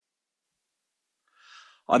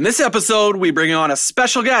On this episode, we bring on a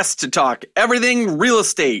special guest to talk everything real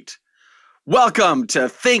estate. Welcome to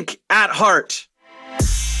Think at Heart.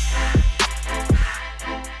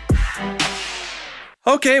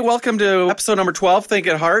 Okay, welcome to episode number 12, Think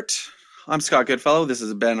at Heart. I'm Scott Goodfellow. This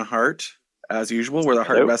is Ben Hart. As usual, we're the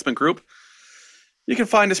Hart Investment Group. You can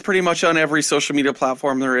find us pretty much on every social media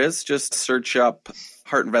platform there is. Just search up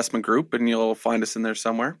Hart Investment Group and you'll find us in there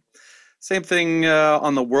somewhere. Same thing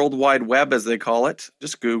on the World Wide Web, as they call it.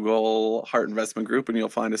 Just Google Hart Investment Group and you'll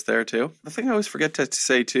find us there too. The thing I always forget to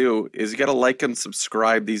say too is you got to like and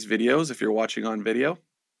subscribe these videos if you're watching on video. It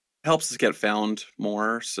helps us get found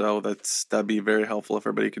more, so that'd be very helpful if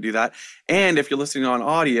everybody could do that. And if you're listening on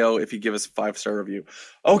audio, if you give us a 5-star review.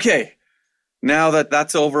 Okay, now that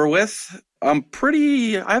that's over with, I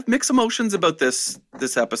have mixed emotions about this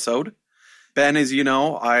episode. Ben, as you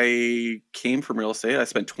know, I came from real estate. I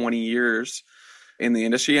spent 20 years in the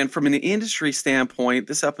industry. And from an industry standpoint,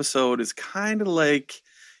 this episode is kind of like,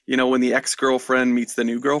 when the ex-girlfriend meets the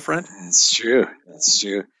new girlfriend. That's true.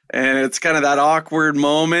 And it's kind of that awkward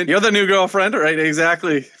moment. You're the new girlfriend, right?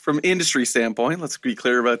 Exactly. From industry standpoint, let's be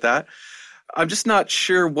clear about that. I'm just not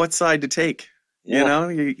sure what side to take.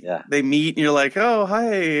 Yeah. They meet and you're like, oh,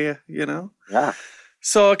 hi, Yeah.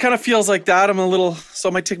 So it kind of feels like that. So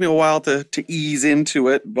it might take me a while to ease into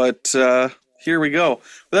it, but here we go.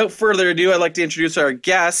 Without further ado, I'd like to introduce our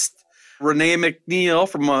guest, Renee McNeil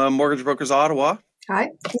from Mortgage Brokers Ottawa. Hi,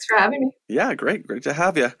 thanks for having me. Yeah, great to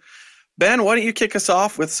have you. Ben, why don't you kick us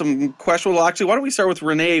off with some questions? Well, actually, why don't we start with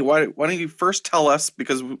Renee? Why don't you first tell us,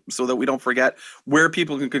 so that we don't forget, where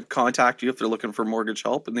people can contact you if they're looking for mortgage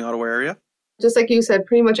help in the Ottawa area? Just like you said,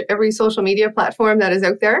 pretty much every social media platform that is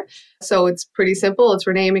out there. So it's pretty simple. It's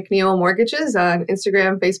Renee McNeil Mortgages on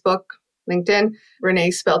Instagram, Facebook, LinkedIn.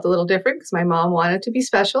 Renee spelled a little different because my mom wanted to be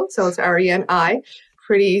special. So it's RENI.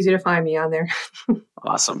 Pretty easy to find me on there.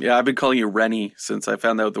 Awesome. Yeah, I've been calling you Rennie since I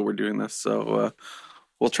found out that we're doing this. So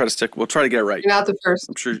we'll try to get it right. You're not the first.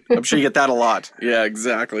 I'm sure you get that a lot. Yeah,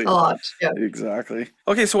 exactly. A lot. Yeah. Exactly.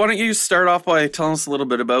 Okay, so why don't you start off by telling us a little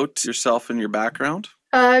bit about yourself and your background?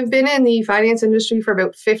 I've been in the finance industry for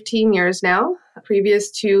about 15 years now,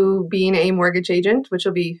 previous to being a mortgage agent, which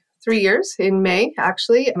will be 3 years in May,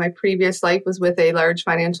 actually. My previous life was with a large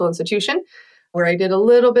financial institution where I did a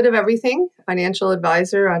little bit of everything, financial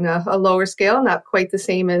advisor on a lower scale, not quite the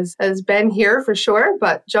same as Ben here for sure,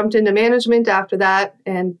 but jumped into management after that.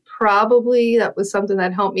 And probably that was something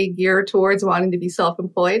that helped me gear towards wanting to be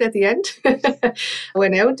self-employed at the end.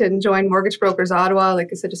 Went out and joined Mortgage Brokers Ottawa,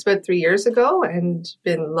 like I said, just about 3 years ago, and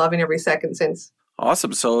been loving every second since.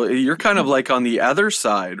 Awesome. So you're kind of like on the other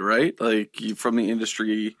side, right? Like from the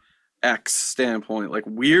industry X standpoint, like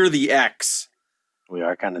we're the X. We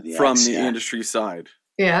are kind of the from X, the industry side.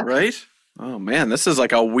 Yeah. Right? Oh man, this is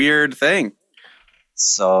like a weird thing.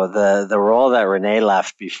 So the role that Renee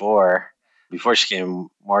left before she became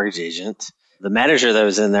mortgage agent, the manager that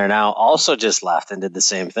was in there now also just left and did the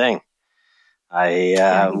same thing.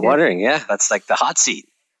 I'm wondering, that's like the hot seat.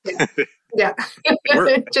 Yeah.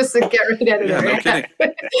 Just to get rid of it. Yeah, no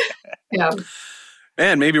kidding. Yeah.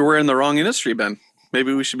 Man, maybe we're in the wrong industry, Ben.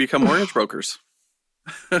 Maybe we should become mortgage brokers.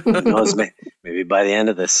 Who knows, maybe by the end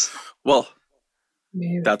of this. Well,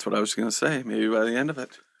 maybe. That's what I was going to say. Maybe by the end of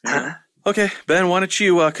it. Yeah. Okay, Ben, why don't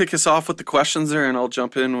you kick us off with the questions there, and I'll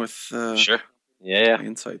jump in with sure. Yeah.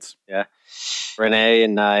 Insights. Yeah. Renee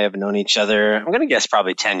and I have known each other, I'm going to guess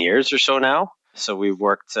probably 10 years or so now. So we've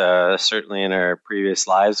worked, certainly in our previous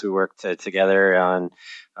lives, we worked together on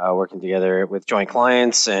working together with joint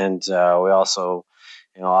clients, and we also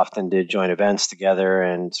often did joint events together,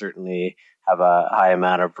 and certainly have a high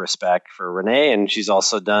amount of respect for Renee, and she's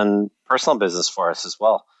also done personal business for us as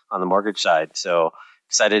well on the mortgage side. So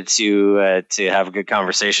excited to have a good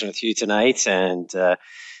conversation with you tonight and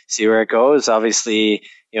see where it goes. Obviously,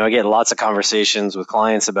 I get lots of conversations with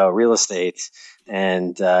clients about real estate,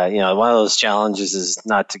 and one of those challenges is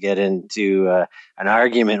not to get into an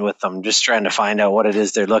argument with them, just trying to find out what it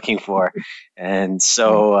is they're looking for. And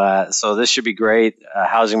so this should be great.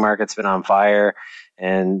 Housing market's been on fire,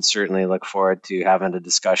 and certainly look forward to having a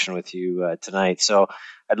discussion with you tonight. So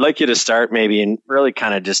I'd like you to start maybe and really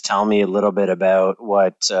kind of just tell me a little bit about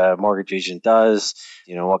what Mortgage Agent does,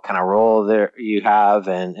 what kind of role there you have,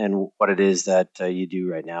 and what it is that you do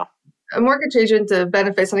right now. A mortgage agent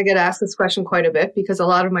benefits, and I get asked this question quite a bit because a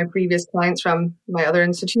lot of my previous clients from my other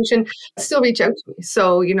institution still reach out to me.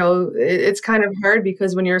 So, it's kind of hard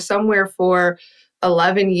because when you're somewhere for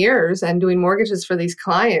 11 years and doing mortgages for these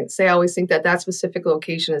clients, they always think that that specific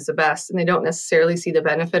location is the best, and they don't necessarily see the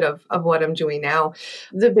benefit of what I'm doing now.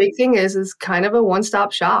 The big thing is kind of a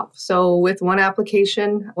one-stop shop. So with one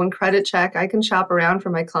application, one credit check, I can shop around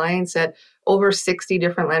for my clients at over 60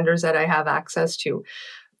 different lenders that I have access to.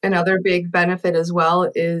 Another big benefit as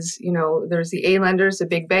well is, there's the A lenders, the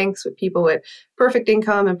big banks with people with perfect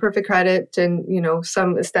income and perfect credit and,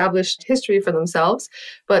 some established history for themselves.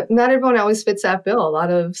 But not everyone always fits that bill. A lot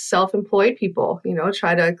of self-employed people,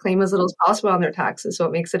 try to claim as little as possible on their taxes. So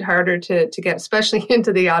it makes it harder to get, especially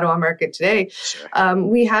into the Ottawa market today. Sure.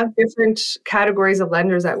 We have different categories of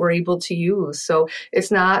lenders that we're able to use. So it's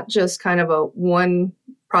not just kind of a one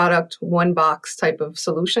product, one box type of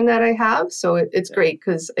solution that I have. So it's great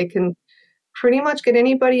because I can pretty much get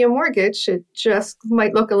anybody a mortgage. It just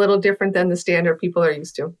might look a little different than the standard people are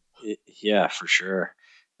used to. Yeah, for sure.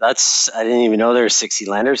 I didn't even know there's 60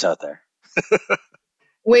 lenders out there.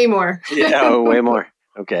 Way more. Yeah, way more.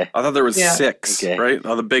 Okay. I thought there was 6, right?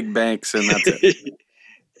 All the big banks and that's it.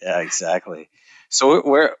 Yeah, exactly. So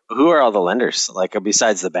who are all the lenders? Like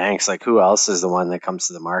besides the banks, like who else is the one that comes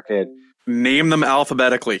to the market? Name them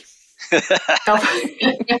alphabetically. How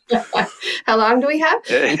long do we have?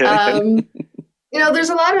 There's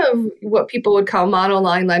a lot of what people would call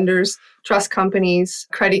monoline lenders, trust companies,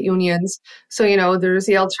 credit unions. So, there's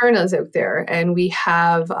the alternatives out there. And we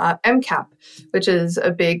have MCAP, which is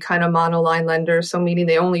a big kind of monoline lender. So meaning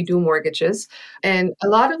they only do mortgages. And a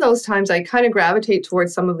lot of those times I kind of gravitate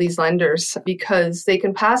towards some of these lenders because they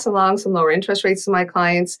can pass along some lower interest rates to my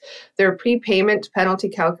clients. Their prepayment penalty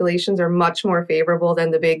calculations are much more favorable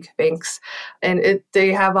than the big banks. And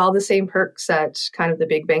they have all the same perks that kind of the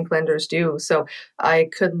big bank lenders do. So I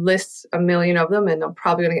could list a million of them, and I'm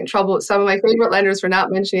probably going to get in trouble with some of my favorite lenders for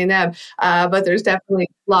not mentioning them. But there's definitely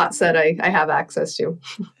lots that I have access to.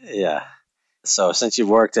 Yeah. So since you've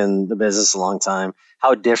worked in the business a long time,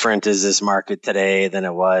 how different is this market today than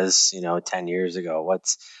it was, 10 years ago?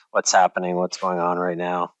 What's happening? What's going on right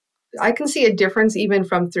now? I can see a difference even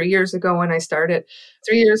from 3 years ago when I started.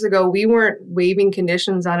 3 years ago, we weren't waiving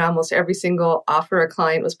conditions on almost every single offer a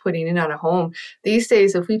client was putting in on a home. These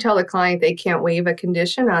days, if we tell a client they can't waive a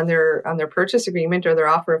condition on their purchase agreement or their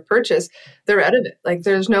offer of purchase, they're out of it. Like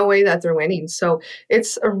there's no way that they're winning. So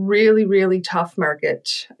it's a really, really tough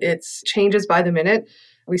market. It changes by the minute.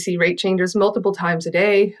 We see rate changes multiple times a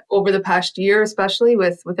day over the past year, especially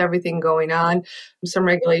with everything going on. Some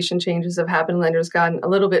regulation changes have happened. Lenders gotten a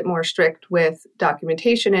little bit more strict with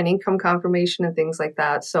documentation and income confirmation and things like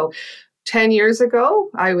that. So 10 years ago,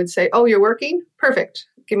 I would say, oh, you're working? Perfect.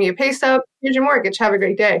 Give me a pay stub. Here's your mortgage. Have a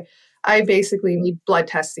great day. I basically need blood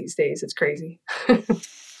tests these days. It's crazy.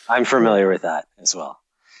 I'm familiar with that as well.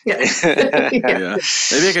 Yeah. Yeah.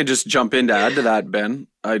 Maybe I could just jump in to add to that, Ben.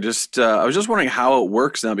 I was just wondering how it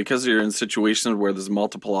works now because you're in situations where there's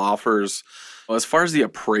multiple offers. Well, as far as the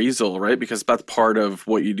appraisal, right? Because that's part of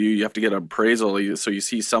what you do. You have to get an appraisal. So you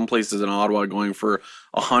see some places in Ottawa going for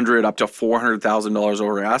 $100,000 up to $400,000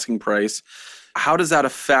 over asking price. How does that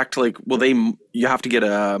affect? Like, you have to get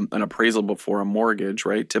an appraisal before a mortgage,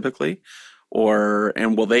 right? Typically.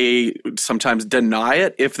 And will they sometimes deny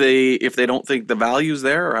it if they don't think the value's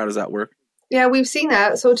there, or how does that work? Yeah, we've seen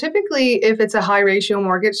that. So typically, if it's a high ratio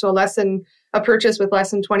mortgage, so a purchase with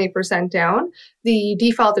less than 20% down, the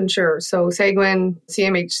default insurer, so Seguin,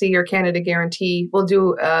 CMHC, or Canada Guarantee, will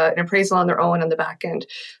do an appraisal on their own on the back end.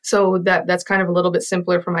 So that's kind of a little bit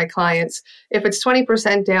simpler for my clients. If it's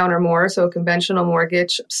 20% down or more, so a conventional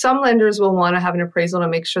mortgage, some lenders will want to have an appraisal to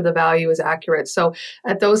make sure the value is accurate. So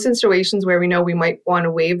at those situations where we know we might want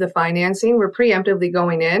to waive the financing, we're preemptively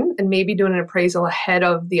going in and maybe doing an appraisal ahead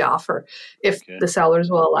of the offer if the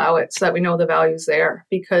sellers will allow it, so that we know the value's there.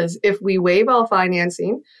 Because if we waive all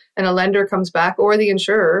financing and a lender comes back, or the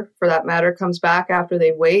insurer for that matter comes back after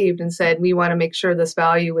they've waived and said, we want to make sure this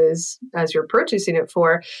value is as you're purchasing it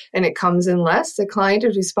for, and it comes in less, the client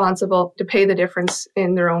is responsible to pay the difference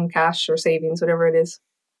in their own cash or savings, whatever it is.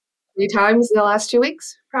 3 times in the last 2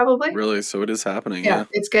 weeks, probably. Really? So it is happening. Yeah,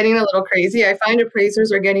 it's getting a little crazy. I find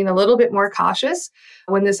appraisers are getting a little bit more cautious.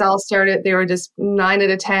 When this all started, they were just 9 out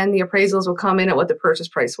of 10. The appraisals will come in at what the purchase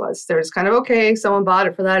price was. They're just kind of, okay, someone bought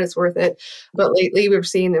it for that, it's worth it. But lately we've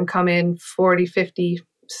seen them come in 40,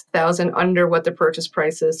 50,000 under what the purchase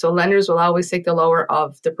price is. So lenders will always take the lower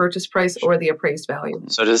of the purchase price or the appraised value.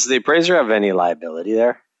 So does the appraiser have any liability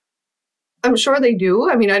there? I'm sure they do.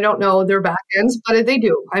 I mean, I don't know their back ends, but they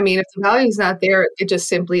do. I mean, if the value is not there, it just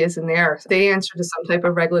simply isn't there. They answer to some type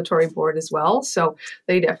of regulatory board as well. So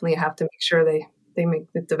they definitely have to make sure they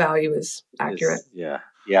make that the value is accurate. Yeah.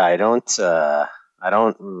 I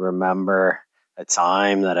don't remember a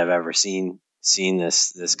time that I've ever seen seen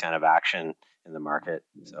this kind of action in the market.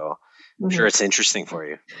 So I'm sure it's interesting for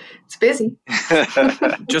you. It's busy.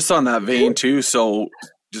 Just on that vein too. So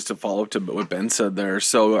just to follow up to what Ben said there.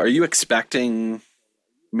 So are you expecting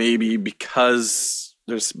maybe because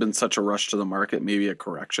there's been such a rush to the market, maybe a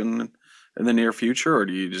correction in the near future, or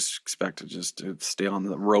do you just expect it just to stay on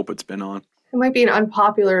the rope it's been on? It might be an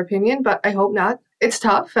unpopular opinion, but I hope not. It's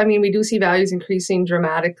tough. I mean, we do see values increasing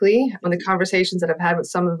dramatically. On the conversations that I've had with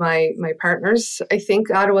some of my partners, I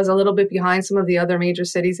think Ottawa's a little bit behind some of the other major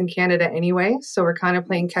cities in Canada anyway. So we're kind of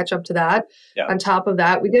playing catch up to that. Yeah. On top of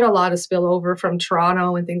that, we get a lot of spillover from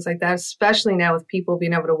Toronto and things like that, especially now with people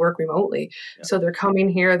being able to work remotely. Yeah. So they're coming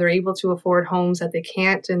here, they're able to afford homes that they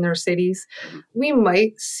can't in their cities. We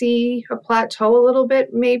might see a plateau a little bit,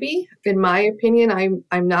 maybe. In my opinion,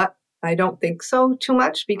 I don't think so too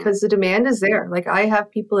much because the demand is there. Like I have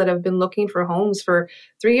people that have been looking for homes for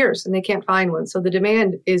 3 years and they can't find one. So the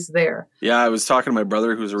demand is there. Yeah, I was talking to my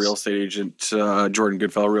brother who's a real estate agent, Jordan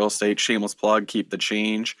Goodfellow Real Estate, shameless plug, keep the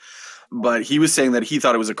change. But he was saying that he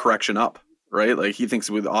thought it was a correction up, right? Like he thinks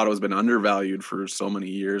Ottawa's been undervalued for so many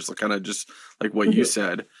years, kind of just like what you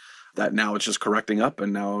said, that now it's just correcting up.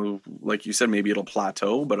 And now, like you said, maybe it'll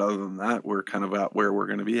plateau. But other than that, we're kind of at where we're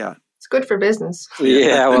going to be at. It's good for business.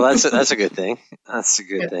 Yeah, well, that's a good thing. That's a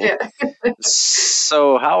good thing. Yeah.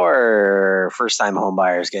 So how are first-time home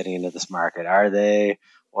buyers getting into this market? Are they?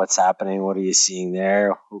 What's happening? What are you seeing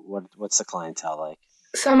there? What's the clientele like?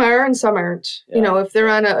 Some are and some aren't. Yeah. You know, if they're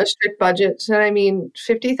on a strict budget, and I mean,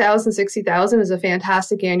 $50,000, $60,000 is a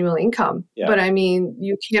fantastic annual income. Yeah. But I mean,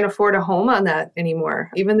 you can't afford a home on that anymore.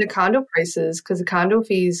 Even the condo prices, because the condo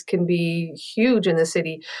fees can be huge in the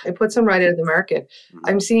city. It puts them right out of the market. Mm-hmm.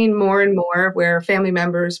 I'm seeing more and more where family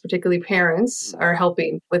members, particularly parents, are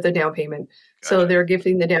helping with the down payment. Gotcha. So they're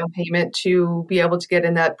giving the down payment to be able to get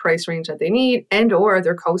in that price range that they need, and or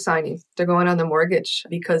they're co-signing. They're going on the mortgage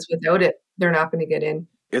because without it, they're not going to get in.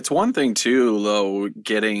 It's one thing too, though,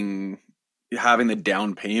 having the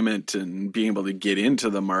down payment and being able to get into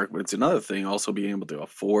the market, but it's another thing also being able to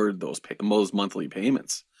afford those monthly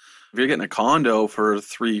payments. If you're getting a condo for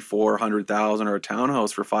 $300,000-$400,000 or a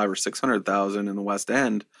townhouse for $500,000 or $600,000 in the West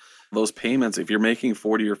End, those payments, if you're making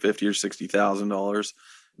 $40,000 or $50,000 or $60,000,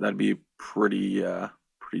 that'd be pretty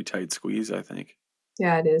tight squeeze, I think.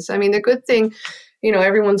 Yeah, it is. I mean, the good thing, you know,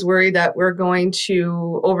 everyone's worried that we're going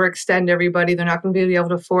to overextend everybody. They're not going to be able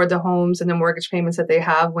to afford the homes and the mortgage payments that they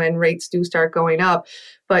have when rates do start going up.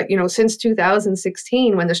 But, you know, since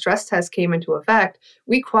 2016, when the stress test came into effect,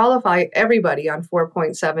 we qualify everybody on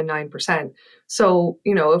 4.79%. So,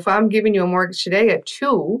 you know, if I'm giving you a mortgage today at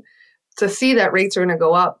 2%, to see that rates are going to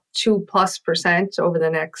go up 2+% over the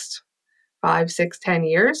next 5, 6, 10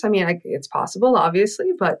 years. I mean, it's possible,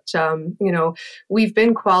 obviously, but, you know, we've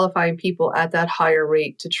been qualifying people at that higher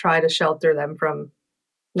rate to try to shelter them from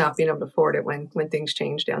not being able to afford it when things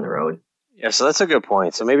change down the road. Yeah, so that's a good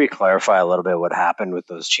point. So maybe clarify a little bit what happened with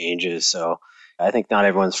those changes. So I think not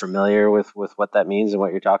everyone's familiar with what that means and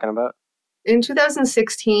what you're talking about. In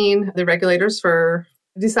 2016, the regulators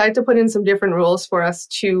decided to put in some different rules for us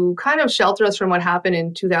to kind of shelter us from what happened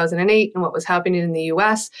in 2008 and what was happening in the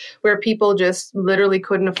US, where people just literally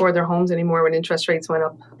couldn't afford their homes anymore when interest rates went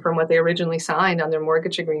up from what they originally signed on their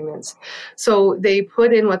mortgage agreements. So they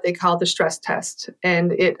put in what they called the stress test.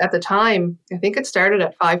 And it, at the time, I think it started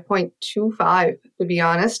at 5.25, to be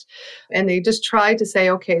honest. And they just tried to say,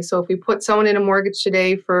 okay, so if we put someone in a mortgage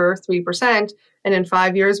today for 3%, and in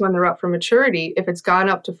 5 years, when they're up for maturity, if it's gone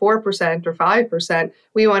up to 4% or 5%,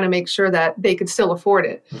 we want to make sure that they could still afford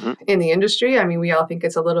it. Mm-hmm. In the industry, I mean, we all think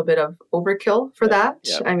it's a little bit of overkill for that.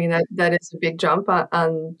 Yeah. I mean, that is a big jump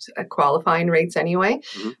on qualifying rates anyway,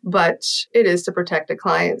 but it is to protect the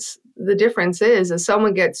clients. The difference is, if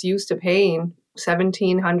someone gets used to paying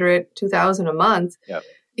 $1,700, $2,000 a month,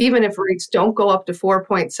 even if rates don't go up to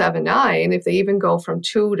 4.79, if they even go from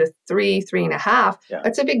 2 to 3, 3.5,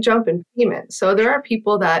 that's a big jump in payment. So there are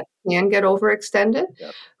people that can get overextended,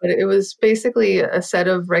 but it was basically a set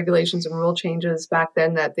of regulations and rule changes back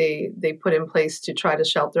then that they put in place to try to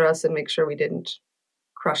shelter us and make sure we didn't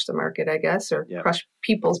crush the market, I guess, or crush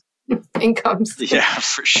people's incomes. Yeah,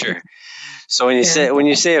 for sure. So when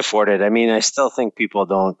you say afforded, I mean, I still think people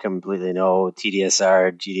don't completely know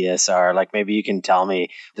TDSR, GDSR. Like maybe you can tell me,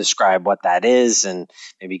 describe what that is, and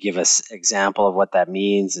maybe give us example of what that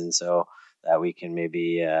means, and so that we can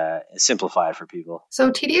maybe simplify it for people?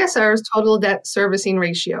 So TDSR is total debt servicing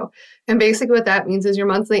ratio. And basically what that means is your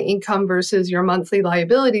monthly income versus your monthly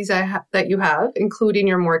liabilities that you have, including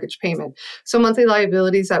your mortgage payment. So monthly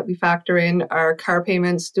liabilities that we factor in are car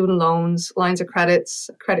payments, student loans, lines of credits,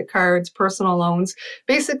 credit cards, personal loans,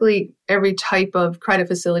 basically every type of credit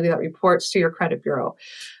facility that reports to your credit bureau.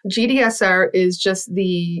 GDSR is just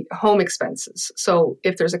the home expenses. So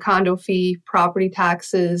if there's a condo fee, property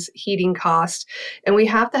taxes, heating cost, and we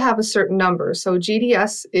have to have a certain number. So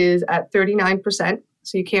GDS is at 39%.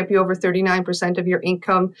 So you can't be over 39% of your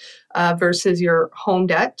income versus your home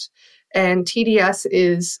debt. And TDS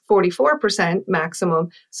is 44% maximum.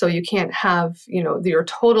 So you can't have, your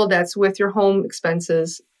total debts with your home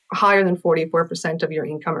expenses higher than 44% of your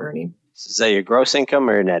income earning. Is that your gross income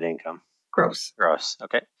or your net income? Gross. Gross,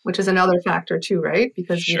 okay. Which is another factor too, right?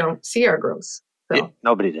 Because we don't see our gross. So.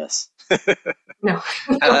 Nobody does. No.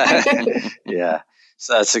 Yeah.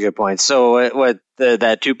 So that's a good point. So what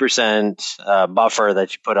that 2% buffer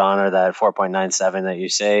that you put on, or that 4.97 that you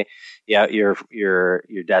say, yeah, your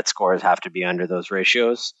debt scores have to be under those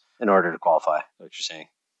ratios in order to qualify. Is what you're saying?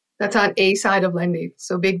 That's on A side of lending.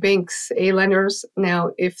 So big banks, A lenders.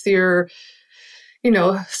 Now, if you're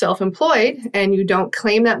self-employed and you don't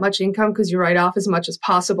claim that much income because you write off as much as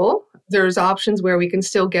possible, there's options where we can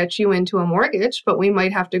still get you into a mortgage, but we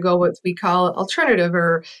might have to go what we call alternative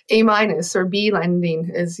or A- or B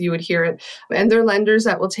lending, as you would hear it. And they're lenders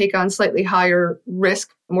that will take on slightly higher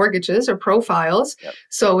risk mortgages or profiles. Yep.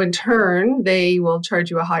 So in turn, they will charge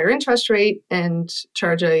you a higher interest rate and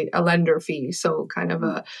charge a lender fee. So kind of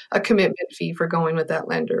a commitment fee for going with that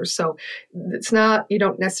lender. So it's not,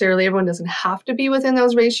 everyone doesn't have to be within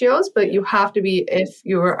those ratios, but you have to be if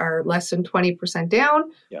you are less than 20%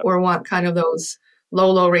 down or want kind of those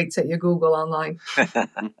low rates that you Google online.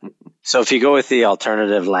 So if you go with the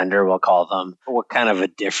alternative lender, we'll call them, what kind of a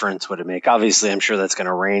difference would it make? Obviously, I'm sure that's going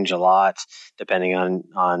to range a lot depending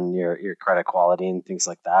on your credit quality and things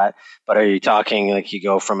like that. But are you talking like you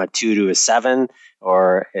go from a 2 to a 7,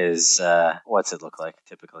 or what's it look like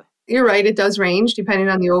typically? You're right. It does range depending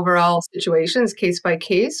on the overall situation. It's case by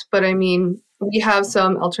case. But I mean, we have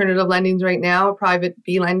some alternative lendings right now, private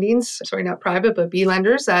B lendings. Sorry, not private, but B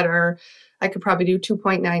lenders that I could probably do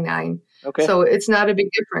 2.99. Okay. So it's not a big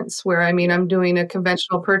difference where, I'm doing a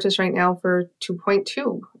conventional purchase right now for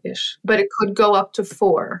 2.2-ish, but it could go up to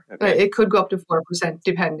 4. Okay. It could go up to 4%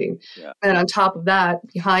 depending. Yeah. And on top of that,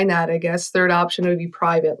 behind that, I guess, third option would be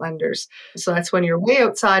private lenders. So that's when you're way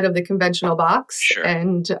outside of the conventional box. Sure.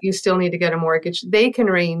 And you still need to get a mortgage. They can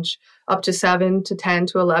range up to 7 to 10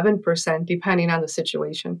 to 11% depending on the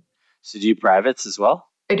situation. So do you privates as well?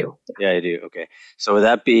 I do. Yeah, I do. Okay. So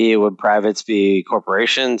would privates be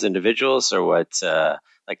corporations, individuals, or what?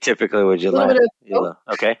 Like typically would you lend?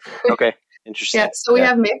 Okay. Interesting. Yeah, so we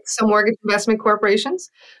have mixed, some mortgage investment corporations.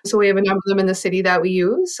 So we have a number of them in the city that we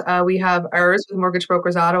use. We have ours with Mortgage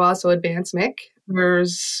Brokers Ottawa, so Advance MIC.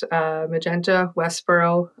 There's Magenta,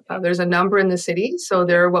 Westboro. There's a number in the city. So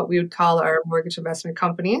they're what we would call our mortgage investment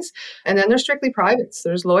companies. And then there's strictly privates.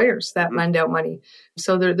 There's lawyers that lend out money.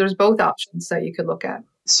 So there's both options that you could look at.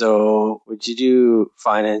 So would you do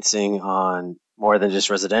financing on more than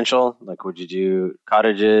just residential? Like would you do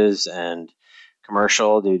cottages and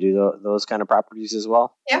commercial? Do you do those kind of properties as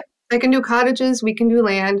well? Yeah, I can do cottages. We can do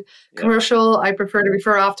land. Yeah. Commercial, I prefer to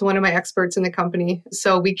refer off to one of my experts in the company.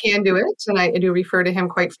 So we can do it. And I do refer to him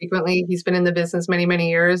quite frequently. He's been in the business many,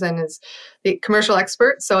 many years and is the commercial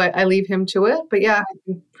expert. So I leave him to it. But yeah, I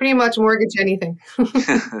can pretty much mortgage anything.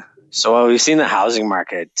 So we've seen the housing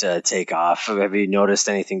market take off. Have you noticed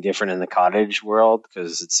anything different in the cottage world?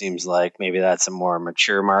 Because it seems like maybe that's a more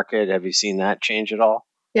mature market. Have you seen that change at all?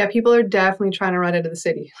 Yeah, people are definitely trying to run into the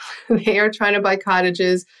city. They are trying to buy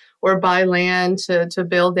cottages or buy land to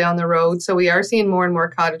build down the road. So we are seeing more and more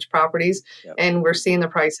cottage properties, and we're seeing the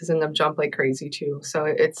prices in them jump like crazy too.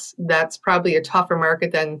 So that's probably a tougher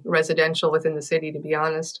market than residential within the city, to be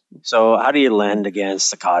honest. So how do you lend against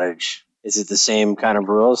the cottage? Is it the same kind of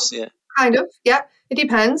rules? Yeah. Kind of, yeah. It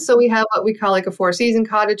depends. So we have what we call like a 4-season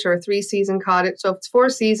cottage or a 3-season cottage. So if it's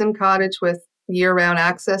 4-season cottage with year-round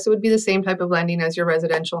access, it would be the same type of lending as your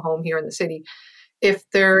residential home here in the city. If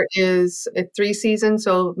there is a 3-season,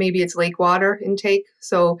 so maybe it's lake water intake.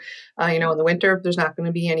 So, in the winter, there's not going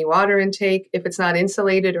to be any water intake. If it's not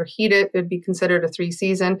insulated or heated, it'd be considered a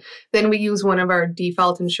 3-season. Then we use one of our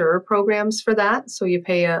default insurer programs for that. So you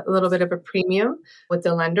pay a little bit of a premium with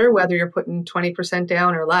the lender, whether you're putting 20%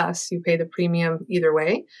 down or less, you pay the premium either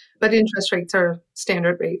way. But interest rates are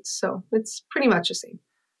standard rates. So it's pretty much the same.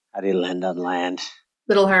 How do you lend on land?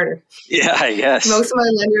 little harder. Yeah, I guess. Most of my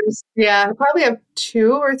lenders, I probably have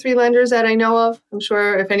 2 or 3 lenders that I know of. I'm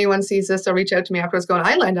sure if anyone sees this, they'll reach out to me afterwards going,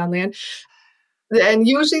 I lend on land. And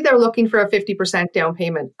usually they're looking for a 50% down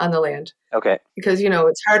payment on the land. Okay. Because,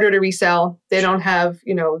 it's harder to resell. They don't have,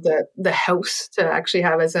 the house to actually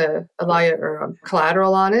have as a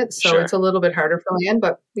collateral on it. So It's a little bit harder for land,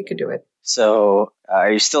 but we could do it. So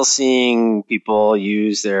are you still seeing people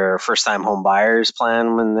use their first-time home buyers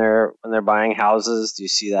plan when they're buying houses? Do you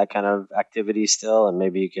see that kind of activity still? And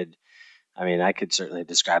maybe you could, I could certainly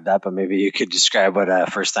describe that, but maybe you could describe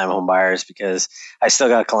what first-time home buyers, because I still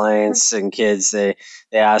got clients and kids, they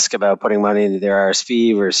ask about putting money into their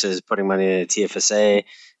RSP versus putting money into TFSA.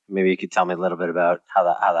 Maybe you could tell me a little bit about how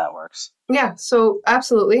that works. Yeah, so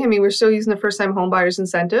absolutely. We're still using the first-time home buyers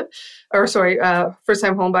incentive,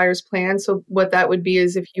 first-time home buyers plan. So what that would be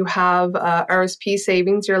is if you have RSP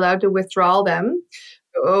savings, you're allowed to withdraw them.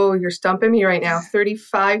 Oh, you're stumping me right now.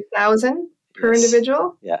 $35,000 per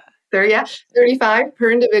individual. Yeah. 35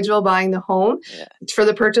 per individual buying the home for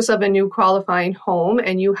the purchase of a new qualifying home,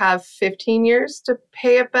 and you have 15 years to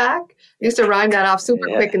pay it back. I used to rhyme that off super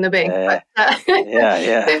quick in the bank, but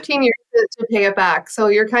 15 years to pay it back. So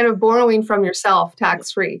you're kind of borrowing from yourself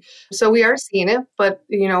tax-free. So we are seeing it, but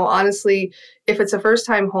honestly, if it's a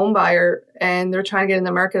first-time home buyer and they're trying to get in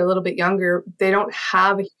the market a little bit younger, they don't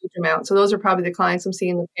have a huge amount. So those are probably the clients I'm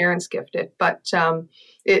seeing the parents gift it, but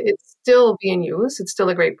it's still being used. It's still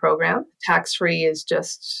a great program. Tax-free is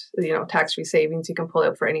just, tax-free savings you can pull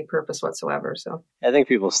out for any purpose whatsoever. So I think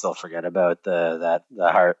people still forget about the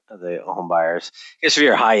heart of the home buyers. I guess if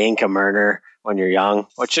you're a high income earner when you're young,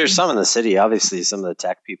 which there's some in the city, obviously some of the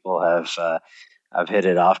tech people have hit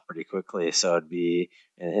it off pretty quickly. So it'd be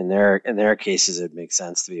in their cases, it makes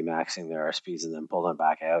sense to be maxing their RSPs and then pull them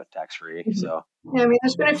back out tax free. Mm-hmm. So yeah,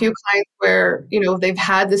 there's been a few clients where they've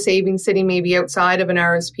had the savings sitting maybe outside of an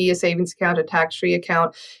RSP, a savings account, a tax free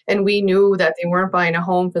account, and we knew that they weren't buying a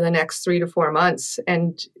home for the next 3 to 4 months.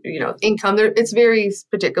 And income there, it's very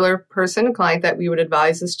particular person, client that we would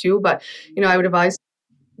advise this to, but I would advise.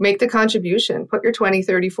 Make the contribution, put your 20,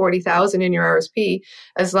 30, 40,000 in your RSP.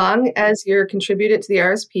 As long as you're contributed to the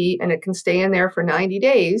RSP and it can stay in there for 90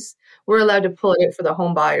 days, we're allowed to pull it for the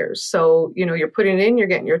home buyers. So, you're putting it in, you're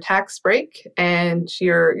getting your tax break, and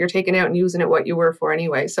you're taking out and using it what you were for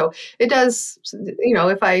anyway. So it does,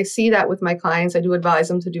 if I see that with my clients, I do advise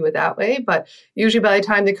them to do it that way. But usually by the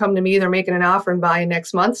time they come to me, they're making an offer and buying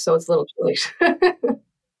next month. So it's a little too late.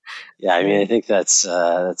 Yeah, I think that's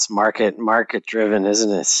market driven,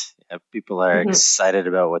 isn't it? People are excited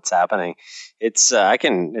about what's happening. It's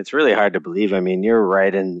really hard to believe. You're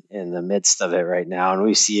right in the midst of it right now, and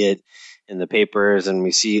we see it in the papers, and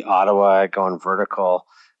we see Ottawa going vertical.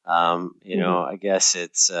 I guess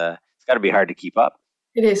it's got to be hard to keep up.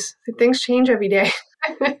 It is. Things change every day,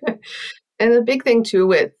 and the big thing too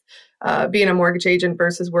with being a mortgage agent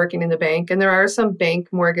versus working in the bank. And there are some bank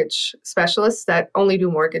mortgage specialists that only do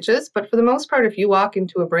mortgages. But for the most part, if you walk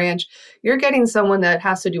into a branch, you're getting someone that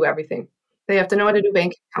has to do everything. They have to know how to do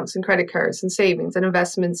bank accounts and credit cards and savings and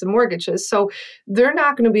investments and mortgages. So they're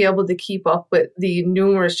not going to be able to keep up with the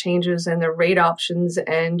numerous changes and the rate options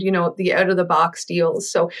and, the out of the box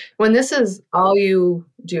deals. So when this is all you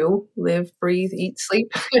do, live, breathe, eat,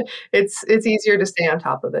 sleep, it's easier to stay on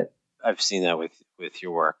top of it. I've seen that with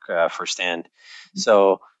your work firsthand.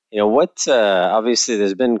 So, obviously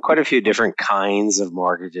there's been quite a few different kinds of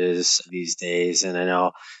mortgages these days. And I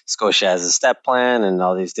know Scotia has a step plan and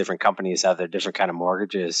all these different companies have their different kind of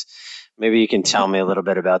mortgages. Maybe you can tell me a little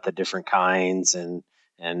bit about the different kinds and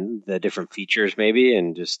the different features maybe,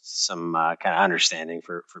 and just some kind of understanding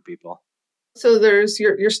for people. So there's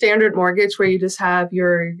your standard mortgage where you just have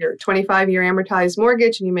your 25-year amortized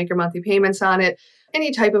mortgage and you make your monthly payments on it.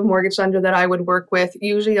 Any type of mortgage lender that I would work with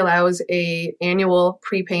usually allows a annual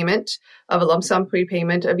prepayment of a lump sum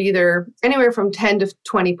prepayment of either anywhere from 10 to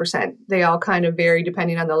 20%. They all kind of vary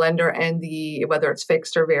depending on the lender and whether it's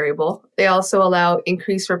fixed or variable. They also allow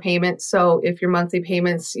increase for payment. So if your monthly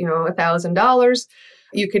payment's, $1,000,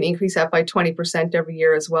 you can increase that by 20% every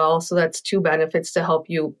year as well. So that's 2 benefits to help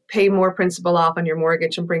you pay more principal off on your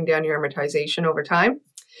mortgage and bring down your amortization over time.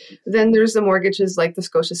 Then there's the mortgages like the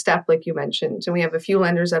Scotia Step, like you mentioned. And we have a few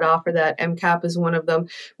lenders that offer that. MCAP is one of them,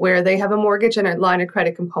 where they have a mortgage and a line of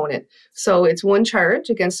credit component. So it's one charge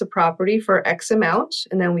against the property for X amount.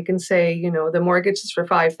 And then we can say, the mortgage is for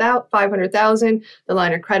 $500,000. The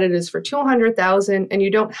line of credit is for $200,000. And you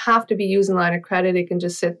don't have to be using line of credit. It can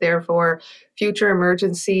just sit there for future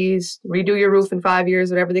emergencies, redo your roof in 5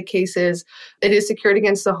 years, whatever the case is. It is secured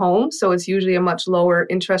against the home. So it's usually a much lower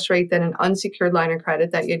interest rate than an unsecured line of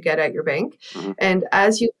credit that that you'd get at your bank. And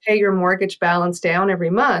as you pay your mortgage balance down every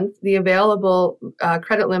month, the available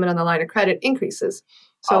credit limit on the line of credit increases.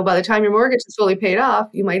 So by the time your mortgage is fully paid off,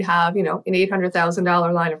 you might have, an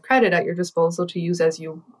 $800,000 line of credit at your disposal to use as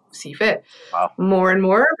you see fit. Wow. More and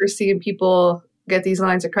more, we're seeing people get these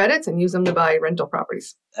lines of credits and use them to buy rental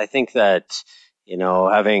properties. I think that,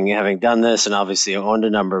 having done this and obviously owned a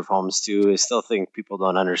number of homes too, I still think people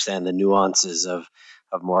don't understand the nuances of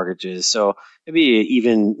mortgages. So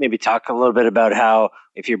maybe talk a little bit about how,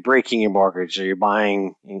 if you're breaking your mortgage or you're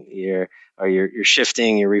buying you're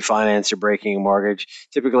shifting, you refinance, you're breaking a mortgage,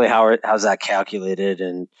 typically how's that calculated,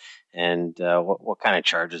 and what kind of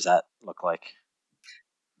charges that look like?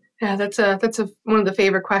 Yeah, that's one of the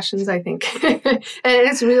favorite questions, I think. And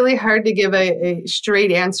it's really hard to give a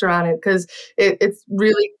straight answer on it because it's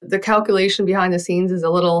really, the calculation behind the scenes is a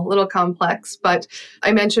little complex. But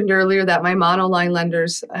I mentioned earlier that my monoline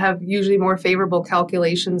lenders have usually more favorable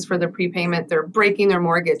calculations for the prepayment. They're breaking their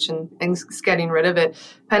mortgage and getting rid of it,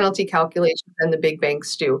 penalty calculations than the big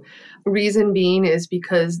banks do. Reason being is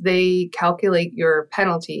because they calculate your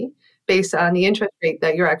penalty based on the interest rate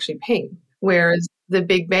that you're actually paying. Whereas the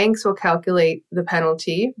big banks will calculate the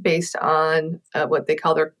penalty based on what they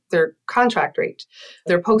call their contract rate,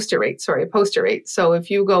 their poster rate. So if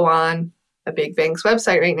you go on a big bank's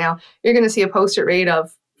website right now, you're going to see a poster rate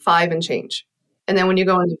of 5 and change. And then when you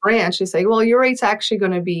go in the branch, they say, well, your rate's actually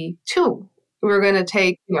going to be 2. We're going to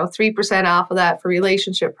take 3% off of that for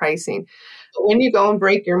relationship pricing. But when you go and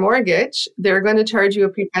break your mortgage, they're going to charge you a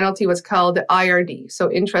pre-penalty, what's called IRD,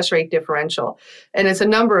 so interest rate differential. And it's a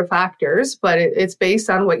number of factors, but it's based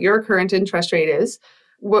on what your current interest rate is,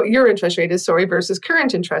 versus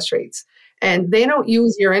current interest rates. And they don't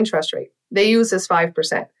use your interest rate. They use this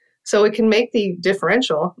 5%. So it can make the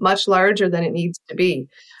differential much larger than it needs to be.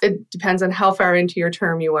 It depends on how far into your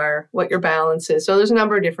term you are, what your balance is. So there's a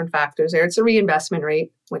number of different factors there. It's a reinvestment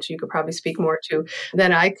rate, which you could probably speak more to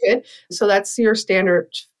than I could. So that's your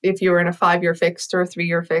standard. If you were in a 5-year fixed or a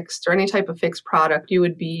 3-year fixed or any type of fixed product,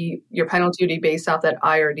 your penalty would be based off that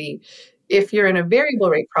IRD. If you're in a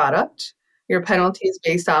variable rate product, your penalty is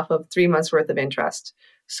based off of 3 months worth of interest.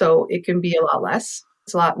 So it can be a lot less.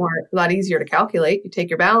 It's a lot easier to calculate. You take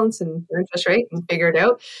your balance and your interest rate and figure it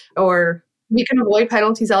out. Or we can avoid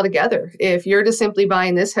penalties altogether. If you're just simply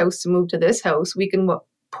buying this house to move to this house, we can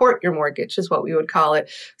port your mortgage is what we would call it.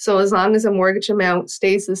 So as long as the mortgage amount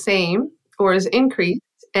stays the same or is increased,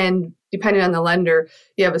 and depending on the lender,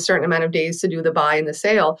 you have a certain amount of days to do the buy and the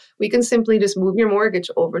sale, we can simply just move your mortgage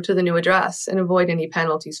over to the new address and avoid any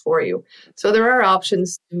penalties for you. So there are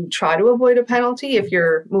options to try to avoid a penalty if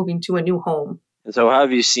you're moving to a new home. And so how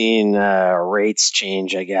have you seen rates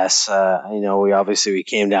change, I guess? We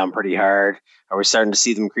came down pretty hard. Are we starting to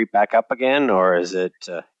see them creep back up again, or is it?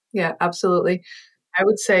 Yeah, absolutely. I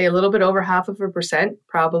would say a little bit over 0.5%,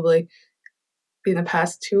 probably in the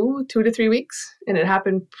past 2 to 3 weeks. And it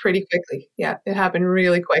happened pretty quickly. Yeah, it happened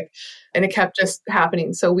really quick. And it kept just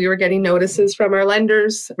happening. So we were getting notices from our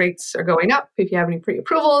lenders. Rates are going up. If you have any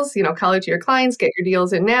pre-approvals, call out to your clients, get your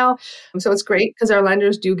deals in now. So it's great because our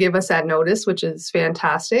lenders do give us that notice, which is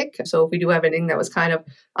fantastic. So if we do have anything that was kind of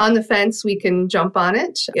on the fence, we can jump on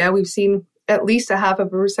it. Yeah, we've seen at least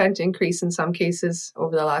 0.5% increase in some cases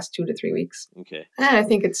over the last 2 to 3 weeks. Okay. And I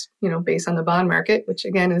think it's, based on the bond market, which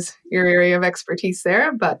again is your area of expertise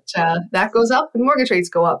there, but that goes up and mortgage rates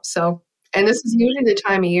go up. So, and this is usually the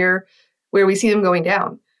time of year where we see them going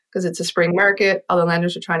down because it's a spring market. Other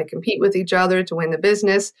lenders are trying to compete with each other to win the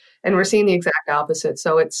business. And we're seeing the exact opposite.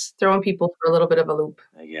 So it's throwing people for a little bit of a loop.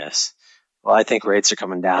 I guess. Well, I think rates are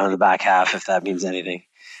coming down in the back half, if that means anything.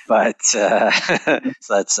 But so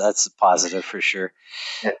that's a positive for sure.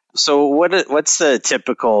 Yeah. So what's the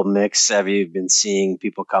typical mix? Have you been seeing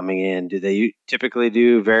people coming in? Do they typically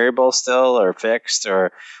do variable still or fixed,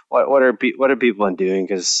 or what are people doing?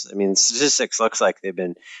 Because statistics looks like they've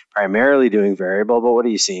been primarily doing variable, but what are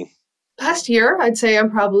you seeing? Last year, I'd say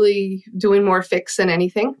I'm probably doing more fixed than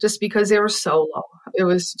anything just because they were so low. It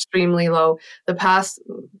was extremely low. The past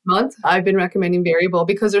month, I've been recommending variable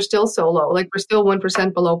because they're still so low. Like we're still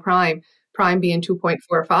 1% below prime being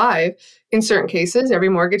 2.45. In certain cases, every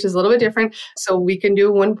mortgage is a little bit different. So we can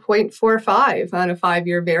do 1.45 on a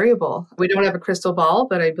 5-year variable. We don't have a crystal ball,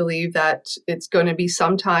 but I believe that it's going to be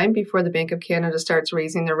some time before the Bank of Canada starts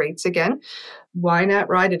raising their rates again. Why not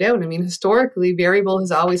ride it out? Historically, variable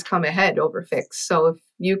has always come ahead over fixed. So if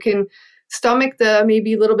you can stomach the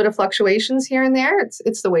maybe a little bit of fluctuations here and there,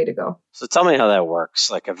 it's the way to go. So tell me how that works,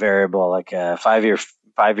 like a variable, like a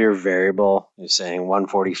 5-year variable, you're saying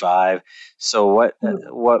 145. So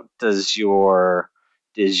what does your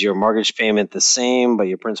Is your mortgage payment the same, but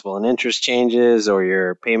your principal and interest changes, or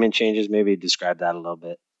your payment changes? Maybe describe that a little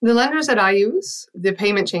bit. The lenders that I use, the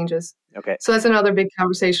payment changes. Okay. So that's another big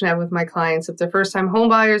conversation I have with my clients. If they're first-time home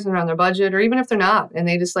buyers and they're on their budget, or even if they're not, and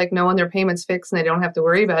they just like knowing their payments fixed and they don't have to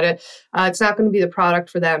worry about it, it's not going to be the product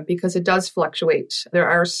for them because it does fluctuate. There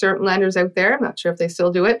are certain lenders out there, I'm not sure if they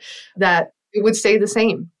still do it, that it would stay the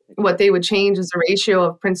same. What they would change is the ratio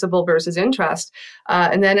of principal versus interest.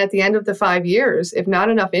 And then at the end of the 5 years, if not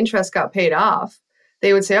enough interest got paid off,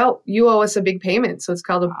 they would say, oh, you owe us a big payment. So it's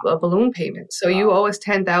called a balloon payment. So you owe us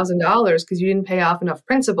 $10,000 because you didn't pay off enough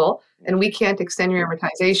principal and we can't extend your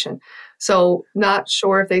amortization. So not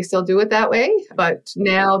sure if they still do it that way, but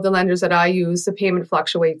now the lenders that I use, the payment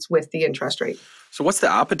fluctuates with the interest rate. So what's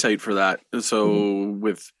the appetite for that? So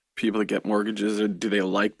with people that get mortgages, do they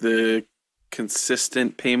like the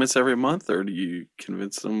consistent payments every month, or do you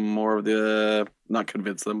convince them more of the, not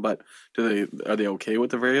convince them, but are they okay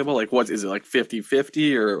with the variable? Like, what is it, like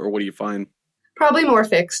 50-50 or what do you find? Probably more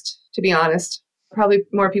fixed, to be honest. Probably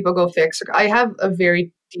more people go fixed. I have a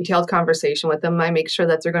very detailed conversation with them. I make sure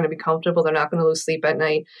that they're going to be comfortable. They're not going to lose sleep at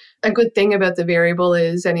night. A good thing about the variable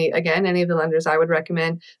is any of the lenders I would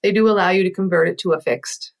recommend, they do allow you to convert it to a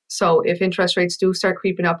fixed. So if interest rates do start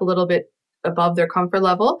creeping up a little bit above their comfort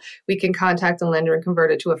level, we can contact the lender and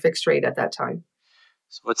convert it to a fixed rate at that time.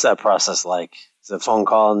 So what's that process like? Is it a phone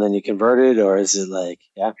call and then you convert it, or is it like,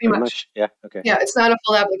 yeah, pretty much? Yeah, okay. Yeah, it's not a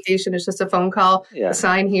full application. It's just a phone call, a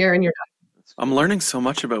sign here, and you're done. I'm learning so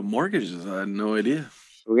much about mortgages. I had no idea.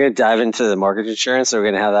 We're going to dive into the mortgage insurance, so we're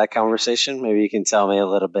going to have that conversation. Maybe you can tell me a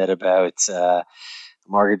little bit about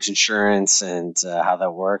mortgage insurance and how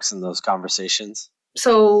that works in those conversations.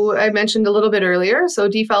 So I mentioned a little bit earlier. So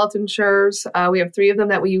default insurers, we have 3 of them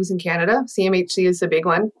that we use in Canada. CMHC is the big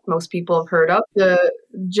one most people have heard of. The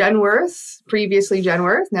Genworth, previously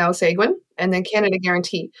Genworth, now Seguin, and then Canada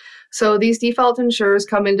Guarantee. So these default insurers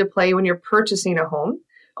come into play when you're purchasing a home,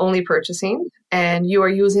 only purchasing, and you are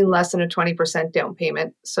using less than a 20% down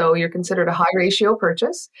payment. So you're considered a high ratio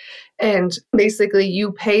purchase. And basically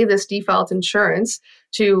you pay this default insurance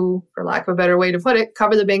to, for lack of a better way to put it,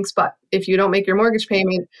 cover the bank's butt. If you don't make your mortgage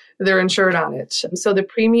payment, they're insured on it. So the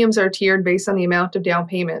premiums are tiered based on the amount of down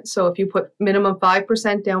payment. So if you put minimum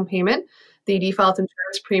 5% down payment, the default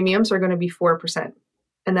insurance premiums are going to be 4%.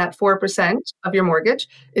 And that 4% of your mortgage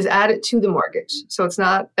is added to the mortgage. So it's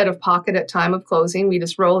not out of pocket at time of closing. We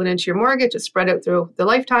just roll it into your mortgage. It's spread out through the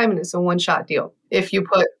lifetime and it's a one-shot deal. If you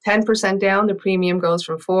put 10% down, the premium goes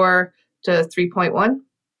from 4 to 3.1.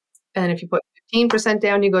 And if you put 15%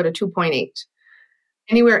 down, you go to 2.8.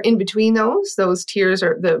 Anywhere in between those tiers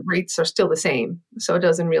the rates are still the same. So it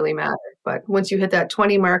doesn't really matter. But once you hit that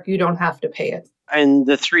 20 mark, you don't have to pay it. And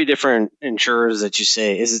the 3 different insurers that you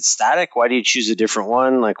say, is it static? Why do you choose a different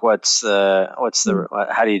one? Like how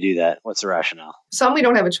do you do that? What's the rationale? Some we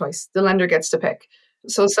don't have a choice. The lender gets to pick.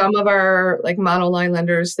 So some of our like monoline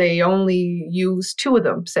lenders, they only use 2 of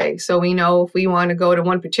them, say. So we know if we want to go to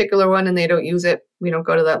one particular one and they don't use it, we don't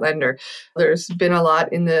go to that lender. There's been a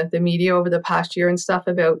lot in the media over the past year and stuff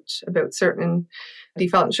about certain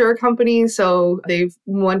default insurer companies. So they've,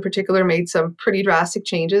 one particular, made some pretty drastic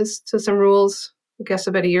changes to some rules, I guess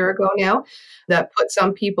about a year ago now, that put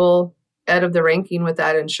some people out of the ranking with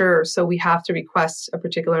that insurer. So we have to request a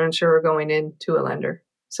particular insurer going into a lender.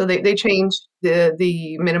 So they changed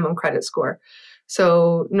the minimum credit score.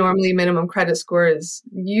 So normally minimum credit score is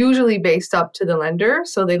usually based up to the lender.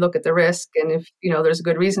 So they look at the risk, and if there's a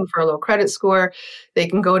good reason for a low credit score, they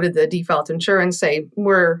can go to the default insurer and say,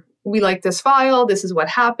 we like this file. This is what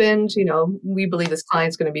happened. We believe this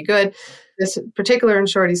client's going to be good. This particular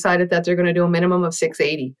insurer decided that they're going to do a minimum of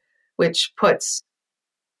 680, which puts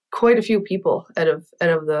quite a few people out of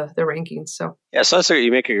the rankings. So yeah, so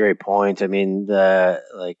you make a great point. I mean,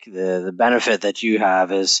 the benefit that you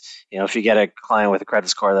have is, if you get a client with a credit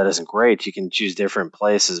score that isn't great, you can choose different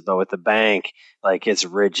places. But with the bank, it's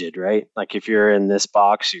rigid, right? Like if you're in this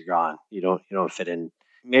box, you're gone. You don't fit in.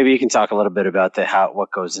 Maybe you can talk a little bit about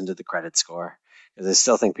what goes into the credit score, because I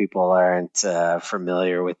still think people aren't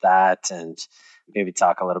familiar with that, and maybe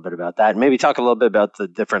talk a little bit about that. And maybe talk a little bit about the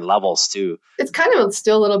different levels too. It's kind of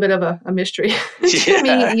still a little bit of a mystery to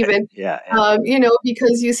me, even. Yeah.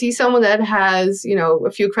 Because you see someone that has,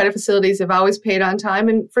 a few credit facilities have always paid on time,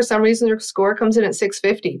 and for some reason their score comes in at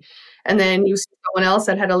 650. And then you see someone else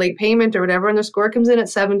that had a late payment or whatever, and their score comes in at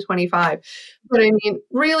 725. But I mean,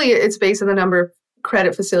 really, it's based on the number of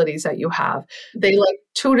credit facilities that you have. They like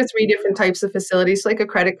 2 to 3 different types of facilities, like a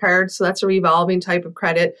credit card. So that's a revolving type of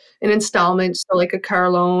credit, an installment, so like a car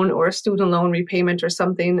loan or a student loan repayment or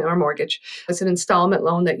something, or mortgage. It's an installment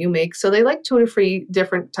loan that you make. So they like 2 to 3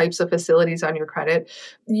 different types of facilities on your credit.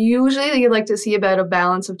 Usually you like to see about a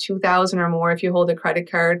balance of 2,000 or more if you hold a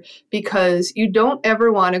credit card, because you don't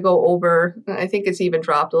ever want to go over, I think it's even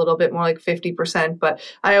dropped a little bit more, like 50%, but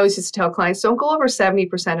I always just tell clients, don't go over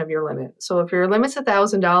 70% of your limit. So if your limit's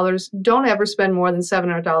 $1,000, don't ever spend more than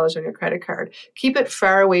 $700 on your credit card. Keep it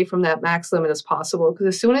far away from that max limit as possible, because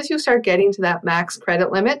as soon as you start getting to that max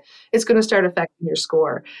credit limit, it's going to start affecting your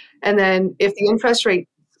score. And then if the interest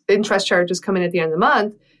charges come in at the end of the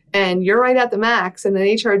month and you're right at the max and then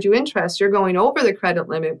they charge you interest, you're going over the credit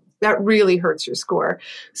limit, that really hurts your score.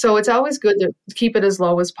 So it's always good to keep it as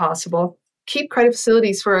low as possible. Keep credit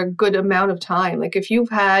facilities for a good amount of time. Like if you've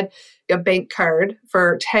had a bank card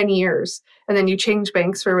for 10 years and then you change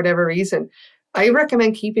banks for whatever reason, I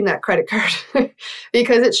recommend keeping that credit card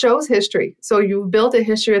because it shows history. So you've built a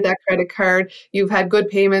history of that credit card, you've had good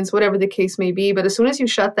payments, whatever the case may be. But as soon as you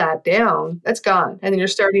shut that down, that's gone. And then you're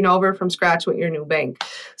starting over from scratch with your new bank.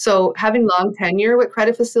 So having long tenure with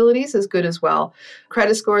credit facilities is good as well.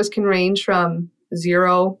 Credit scores can range from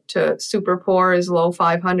 0 to super poor is low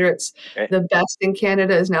 500s. Okay. The best in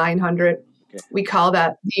Canada is 900. Okay. We call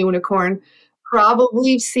that the unicorn.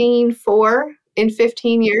 Probably seen 4 in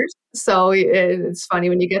 15 years. So it's funny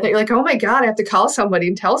when you get that, you're like, oh my God, I have to call somebody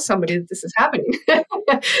and tell somebody that this is happening.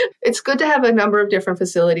 It's good to have a number of different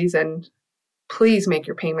facilities, and please make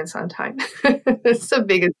your payments on time. That's the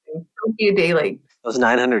biggest thing. Don't be a day late. Those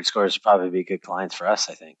 900 scores would probably be good clients for us,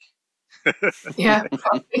 I think. Yeah.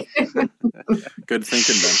 Good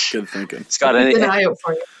thinking, Ben. Good thinking. Scott,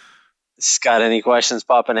 any questions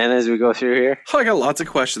popping in as we go through here? Oh, I got lots of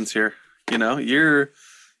questions here. You know, you're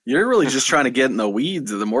really just trying to get in the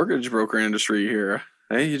weeds of the mortgage broker industry here.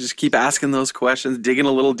 Hey, you just keep asking those questions, digging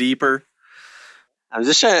a little deeper. I'm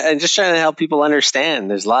just trying to help people understand.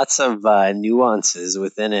 There's lots of nuances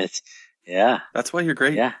within it. Yeah, that's why you're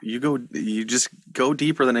great. Yeah, you just go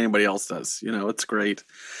deeper than anybody else does. You know, it's great.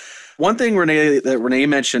 One thing Renee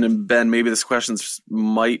mentioned, and Ben, maybe this question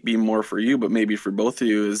might be more for you, but maybe for both of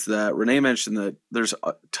you, is that Renee mentioned that there's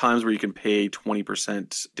times where you can pay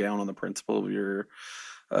 20% down on the principal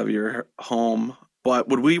of your home. But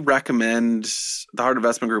would we recommend, the Heart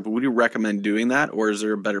Investment Group, would you recommend doing that, or is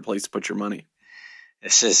there a better place to put your money?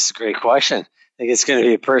 This is a great question. I think it's going to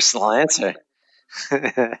be a personal answer.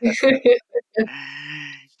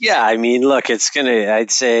 Yeah, I mean, look,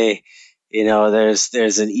 I'd say, you know,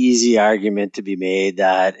 there's an easy argument to be made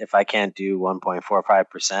that if I can't do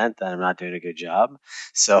 1.45%, then I'm not doing a good job.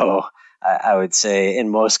 So I would say in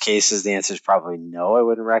most cases, the answer is probably no, I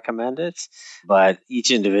wouldn't recommend it. But each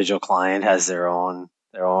individual client has their own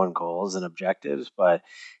goals and objectives. But,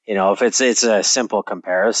 you know, if it's a simple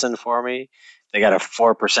comparison for me, they got a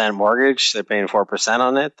 4% mortgage, they're paying 4%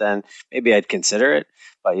 on it, then maybe I'd consider it.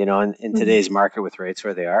 But, you know, in today's market with rates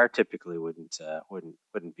where they are, typically wouldn't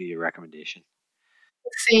be a recommendation.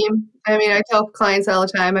 Same. I mean, I tell clients all the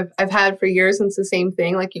time, I've had for years, and it's the same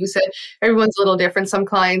thing. Like you said, everyone's a little different. Some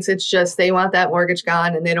clients, it's just they want that mortgage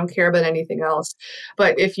gone and they don't care about anything else.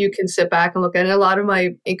 But if you can sit back and look at it, a lot of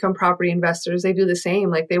my income property investors, they do the same.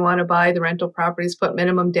 Like they want to buy the rental properties, put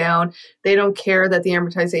minimum down. They don't care that the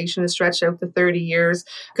amortization is stretched out to 30 years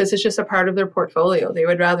because it's just a part of their portfolio. They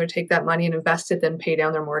would rather take that money and invest it than pay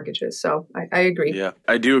down their mortgages. So I agree. Yeah,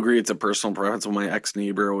 I do agree. It's a personal preference. My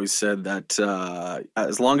ex-neighbor always said that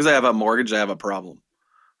as long as I have a mortgage, I have a problem,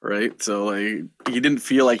 right? So like he didn't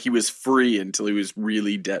feel like he was free until he was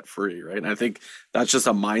really debt free, right? And I think that's just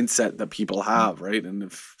a mindset that people have, right? And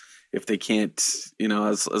if they can't, you know,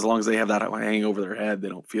 as long as they have that hanging over their head, they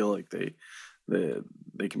don't feel like they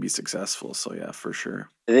can be successful. So yeah, for sure.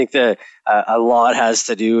 I think that a lot has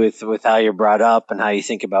to do with how you're brought up and how you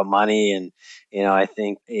think about money, and you know, I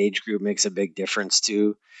think age group makes a big difference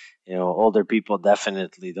too. You know, older people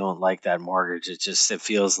definitely don't like that mortgage. It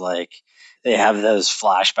feels like they have those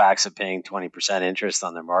flashbacks of paying 20% interest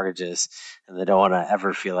on their mortgages, and they don't want to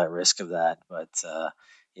ever feel at risk of that. But,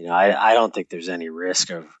 you know, I don't think there's any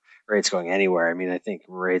risk of rates going anywhere. I mean, I think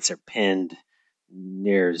rates are pinned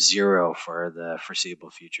near zero for the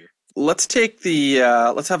foreseeable future. Let's take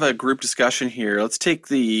let's have a group discussion here. Let's take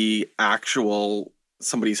the actual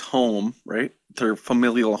somebody's home, right? Their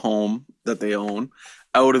familial home that they own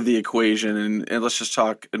out of the equation, and let's just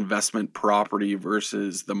talk investment property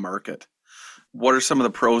versus the market. What are some of the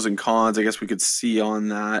pros and cons? I guess we could see on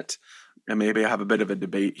that, and maybe have a bit of a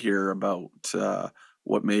debate here about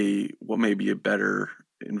what may be a better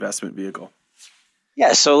investment vehicle.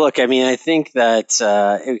 Yeah, so look, I mean, I think that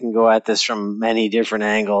we can go at this from many different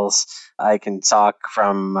angles. I can talk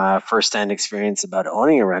from firsthand experience about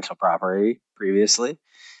owning a rental property previously,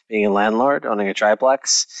 being a landlord, owning a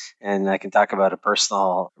triplex, and I can talk about a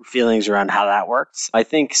personal feelings around how that works. I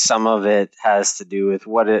think some of it has to do with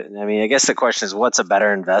I guess the question is, what's a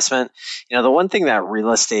better investment? The one thing that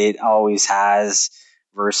real estate always has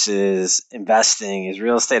versus investing is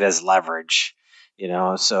real estate has leverage.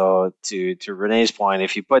 So to Renee's point,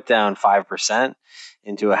 if you put down 5%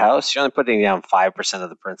 into a house, you're only putting down 5% of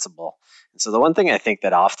the principal. And so the one thing I think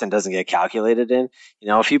that often doesn't get calculated in,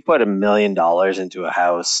 if you put $1 million into a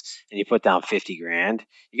house and you put down 50 grand,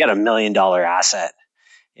 you got $1 million asset.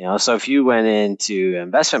 So if you went into an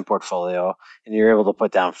investment portfolio and you're able to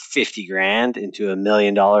put down 50 grand into $1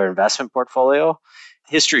 million investment portfolio,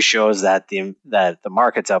 history shows that the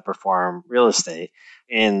markets outperform real estate.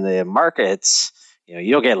 In the markets,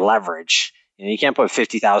 you don't get leverage. You can't put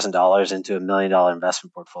 $50,000 into $1 million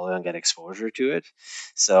investment portfolio and get exposure to it.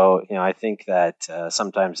 So, I think that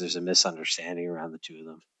sometimes there's a misunderstanding around the two of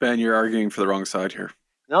them. Ben, you're arguing for the wrong side here.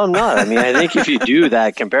 No, I'm not. I mean, I think if you do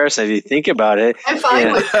that comparison, if you think about it, I'm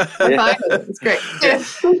fine with it. It's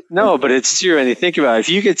great. No, but it's true. And you think about it, if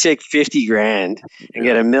you could take 50 grand and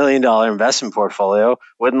get $1 million investment portfolio,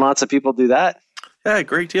 wouldn't lots of people do that? Yeah,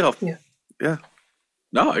 great deal. Yeah.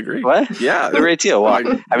 No, I agree. What? Yeah. Great deal. Well, I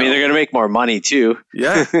mean, they're going to make more money too.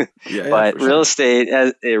 Yeah. But real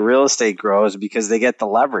estate grows because they get the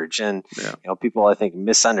leverage. And, people, I think,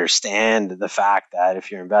 misunderstand the fact that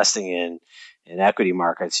if you're investing in equity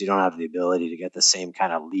markets, you don't have the ability to get the same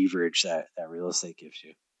kind of leverage that real estate gives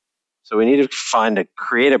you. So we need to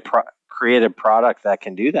create a product that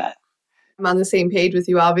can do that. I'm on the same page with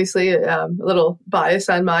you, obviously, a little bias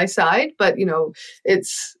on my side, but,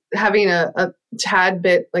 it's having a tad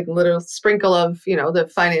bit, like a little sprinkle of,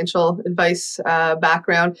 the financial advice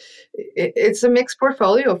background. It's a mixed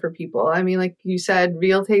portfolio for people. I mean, like you said,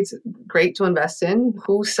 real estate's great to invest in.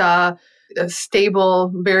 Who saw a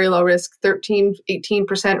stable, very low risk,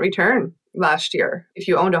 18% return last year? If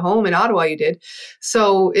you owned a home in Ottawa, you did.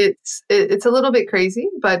 So it's a little bit crazy,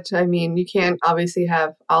 but I mean, you can't obviously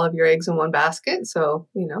have all of your eggs in one basket. So,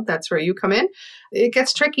 that's where you come in. It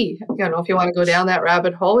gets tricky. I don't know if you want to go down that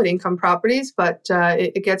rabbit hole with income properties, but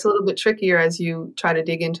it gets a little bit trickier as you try to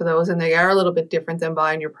dig into those, and they are a little bit different than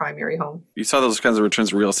buying your primary home. You saw those kinds of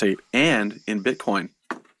returns in real estate and in Bitcoin.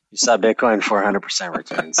 You saw Bitcoin 400%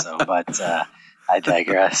 return. So, but I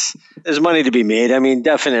digress. There's money to be made. I mean,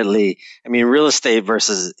 definitely. I mean, real estate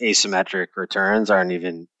versus asymmetric returns aren't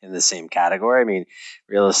even in the same category. I mean,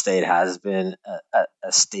 real estate has been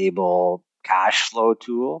a stable cash flow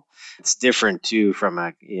tool. It's different too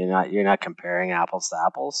from you're not comparing apples to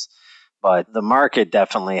apples, but the market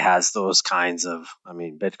definitely has those kinds of,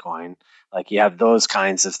 Bitcoin, like you have those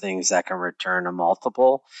kinds of things that can return a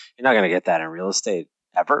multiple. You're not going to get that in real estate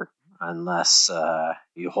ever unless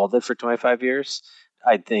you hold it for 25 years.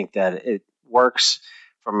 I think that it works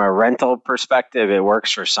from a rental perspective. It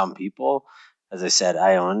works for some people. As I said,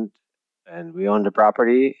 we owned a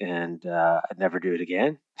property, and I'd never do it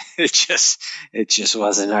again. It just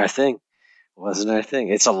wasn't our thing.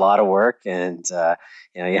 It's a lot of work, and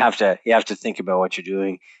you have to think about what you're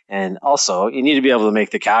doing, and also you need to be able to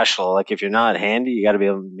make the cash flow. Like if you're not handy, you got to be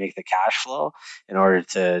able to make the cash flow in order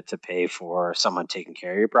to pay for someone taking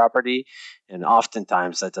care of your property, and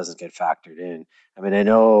oftentimes that doesn't get factored in. I mean, I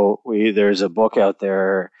know there's a book out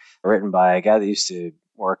there written by a guy that used to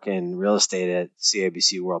work in real estate at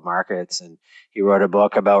CIBC World Markets, and he wrote a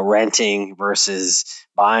book about renting versus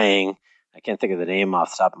buying. I can't think of the name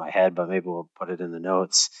off the top of my head, but maybe we'll put it in the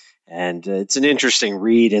notes. And it's an interesting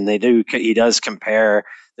read, and he does compare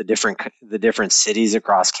the different cities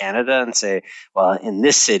across Canada and say, well, in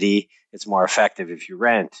this city it's more effective if you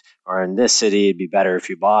rent, or in this city it'd be better if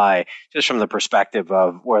you buy, just from the perspective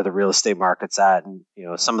of where the real estate market's at, and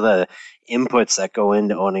some of the inputs that go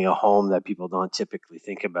into owning a home that people don't typically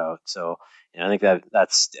think about. So I think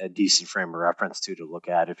that's a decent frame of reference to look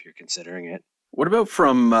at if you're considering it. What about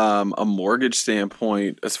from a mortgage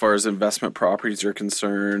standpoint, as far as investment properties are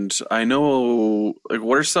concerned? I know,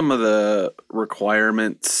 what are some of the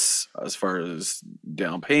requirements as far as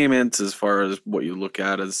down payments, as far as what you look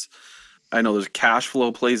at as, I know there's cash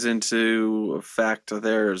flow plays into effect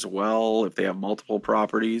there as well, if they have multiple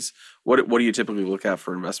properties. What do you typically look at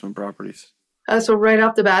for investment properties? So right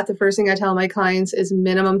off the bat, the first thing I tell my clients is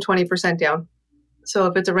minimum 20% down. So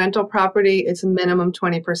if it's a rental property, it's minimum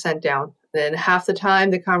 20% down. Then half the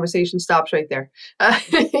time, the conversation stops right there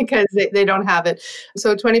because they don't have it.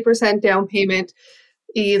 So 20% down payment.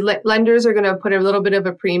 Lenders are going to put a little bit of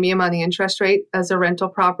a premium on the interest rate. As a rental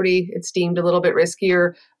property, it's deemed a little bit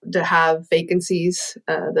riskier to have vacancies.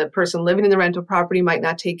 The person living in the rental property might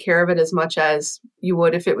not take care of it as much as you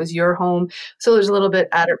would if it was your home. So there's a little bit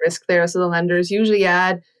added risk there. So the lenders usually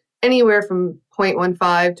add anywhere from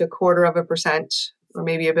 0.15 to 0.25%, or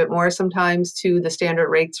maybe a bit more sometimes, to the standard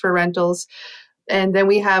rates for rentals. And then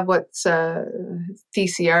we have what's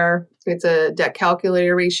DCR. It's a debt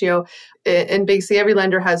calculator ratio. And basically every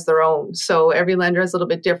lender has their own. So every lender is a little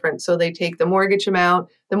bit different. So they take the mortgage amount,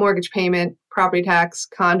 the mortgage payment, property tax,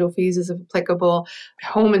 condo fees is applicable,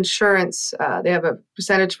 home insurance. They have a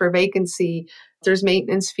percentage for vacancy. There's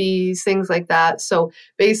maintenance fees, things like that. So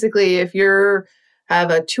basically if you have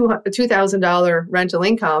a $2,000 rental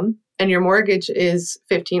income and your mortgage is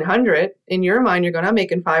 $1,500, in your mind, you're going, I'm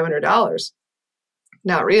making $500.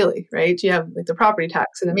 Not really, right? You have like the property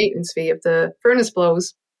tax and the maintenance fee. If the furnace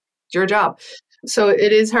blows, it's your job. So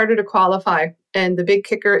it is harder to qualify. And the big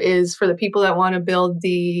kicker is for the people that want to build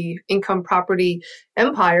the income property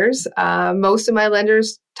empires, most of my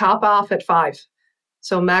lenders top off at 5.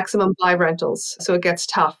 So maximum 5 rentals. So it gets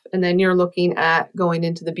tough. And then you're looking at going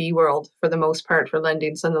into the B world for the most part for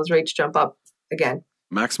lending. So those rates jump up again.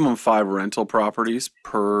 Maximum 5 rental properties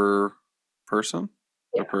per person?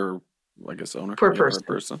 Yeah. Or per, I guess, owner? Per person.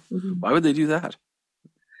 Per person. Mm-hmm. Why would they do that?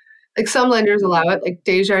 Like some lenders allow it. Like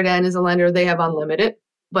Desjardins is a lender, they have unlimited.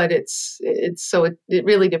 But it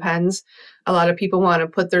really depends. A lot of people want to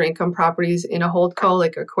put their income properties in a holdco,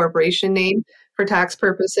 like a corporation name, for tax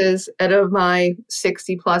purposes. Out of my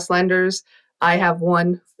 60 plus lenders, I have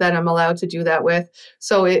one that I'm allowed to do that with.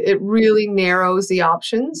 So it really narrows the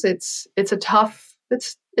options. It's tough.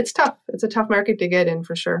 It's a tough market to get in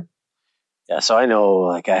for sure. Yeah, so I know,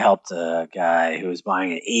 like, I helped a guy who was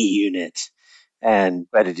buying an 8-unit, and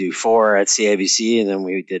we had to do 4 at CIBC, and then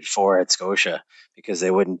we did 4 at Scotia because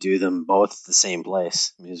they wouldn't do them both at the same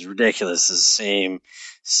place. I mean, it's ridiculous. It's the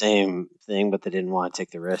same thing, but they didn't want to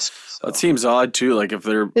take the risk. So. That seems odd too. Like if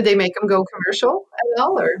they're Did they make them go commercial at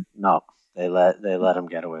all, or no? They let them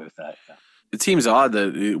get away with that. Yeah. It seems odd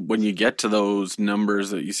that when you get to those numbers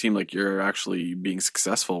that you seem like you're actually being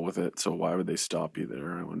successful with it. So why would they stop you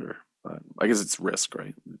there? I wonder. But I guess it's risk,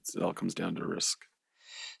 right? It all comes down to risk.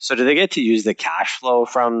 So do they get to use the cash flow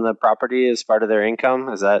from the property as part of their income?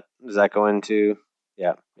 Does that go into?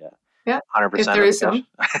 Yeah. 100%. If there is some.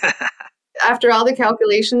 After all the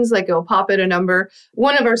calculations, like it'll pop at a number.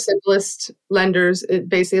 One of our simplest lenders,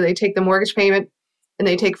 basically they take the mortgage payment and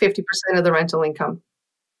they take 50% of the rental income.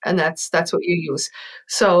 And that's what you use.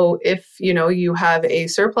 So if you have a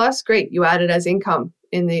surplus, great, you add it as income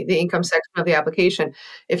in the income section of the application.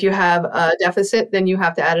 If you have a deficit, then you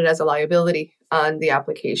have to add it as a liability on the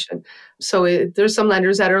application. So there's some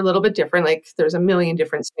lenders that are a little bit different, like there's a million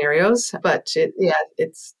different scenarios, but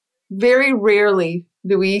it's very rarely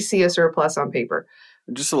do we see a surplus on paper.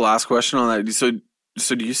 Just the last question on that.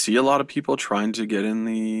 So do you see a lot of people trying to get in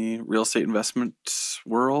the real estate investment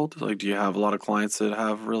world? Like, do you have a lot of clients that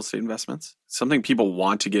have real estate investments? Something people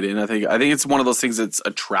want to get in. I think it's one of those things that's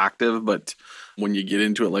attractive, but when you get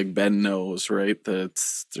into it, like Ben knows, right? They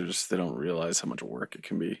don't realize how much work it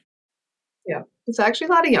can be. Yeah, it's actually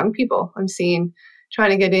a lot of young people I'm seeing trying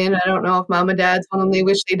to get in. I don't know if mom and dad's one of them. They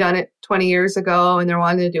wish they'd done it 20 years ago and they're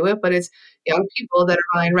wanting to do it, but it's young people that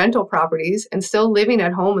are buying rental properties and still living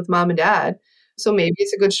at home with mom and dad. So maybe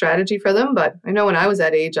it's a good strategy for them. But I know when I was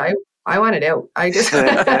that age, I wanted out. I just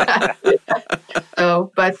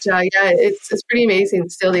it's pretty amazing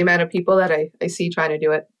still the amount of people that I see trying to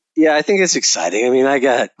do it. Yeah, I think it's exciting. I mean,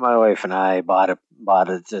 my wife and I bought a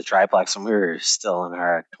triplex when we were still in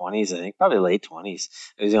our 20s, I think, probably late 20s.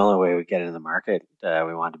 It was the only way we'd get in the market.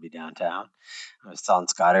 We wanted to be downtown. I was telling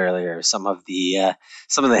Scott earlier, some of the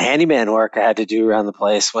handyman work I had to do around the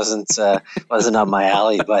place wasn't up my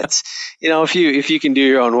alley. But if you can do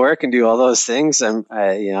your own work and do all those things,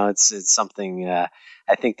 it's something.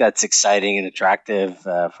 I think that's exciting and attractive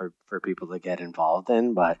for people to get involved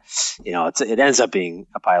in. But it ends up being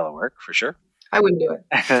a pile of work for sure. I wouldn't do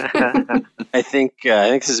it. I think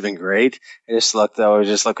this has been great. I was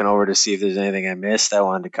just looking over to see if there's anything I missed I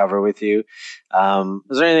wanted to cover with you. Was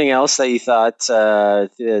there anything else that you thought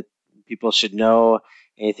that people should know?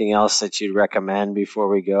 Anything else that you'd recommend before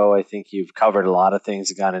we go? I think you've covered a lot of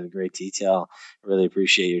things and got into great detail. Really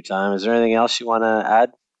appreciate your time. Is there anything else you want to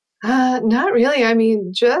add? Not really. I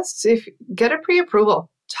mean, just if get a pre-approval.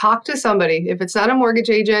 Talk to somebody. If it's not a mortgage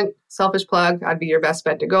agent, selfish plug, I'd be your best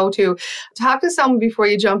bet to go to. Talk to someone before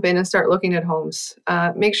you jump in and start looking at homes.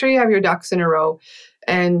 Make sure you have your ducks in a row.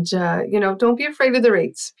 And, don't be afraid of the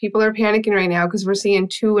rates. People are panicking right now because we're seeing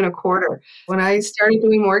 2.25%. When I started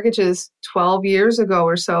doing mortgages 12 years ago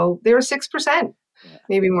or so, they were 6%.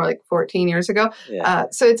 Maybe more like 14 years ago. Yeah.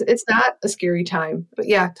 So it's not a scary time. But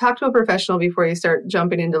yeah, talk to a professional before you start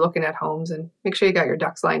jumping into looking at homes, and make sure you got your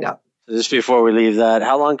ducks lined up. So just before we leave that,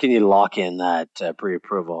 how long can you lock in that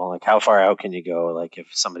pre-approval? Like how far out can you go? Like if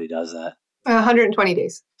somebody does that? 120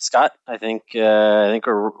 days. Scott, I think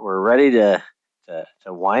we're ready to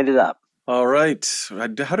wind it up. All right.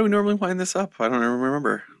 How do we normally wind this up? I don't even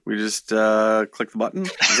remember. We just click the button.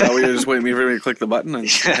 Is that what you're just waiting for me to click the button and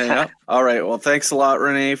hang up? All right. Well, thanks a lot,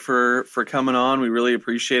 Renee, for coming on. We really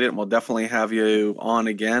appreciate it, and we'll definitely have you on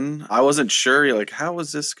again. I wasn't sure, like, how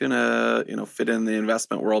was this gonna, fit in the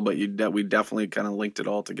investment world, but we definitely kind of linked it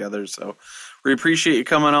all together. So we appreciate you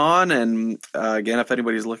coming on. And again, if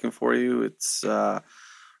anybody's looking for you, it's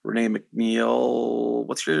Renee McNeil.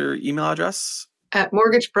 What's your email address? At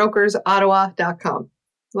mortgagebrokersottawa.com.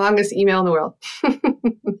 Longest email in the world. Type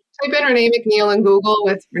in Renee McNeil in Google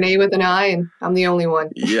with Renee with an I, and I'm the only one.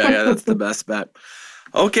 Yeah, that's the best bet.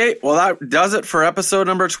 Okay, well, that does it for episode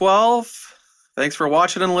number 12. Thanks for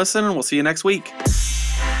watching and listening, and we'll see you next week.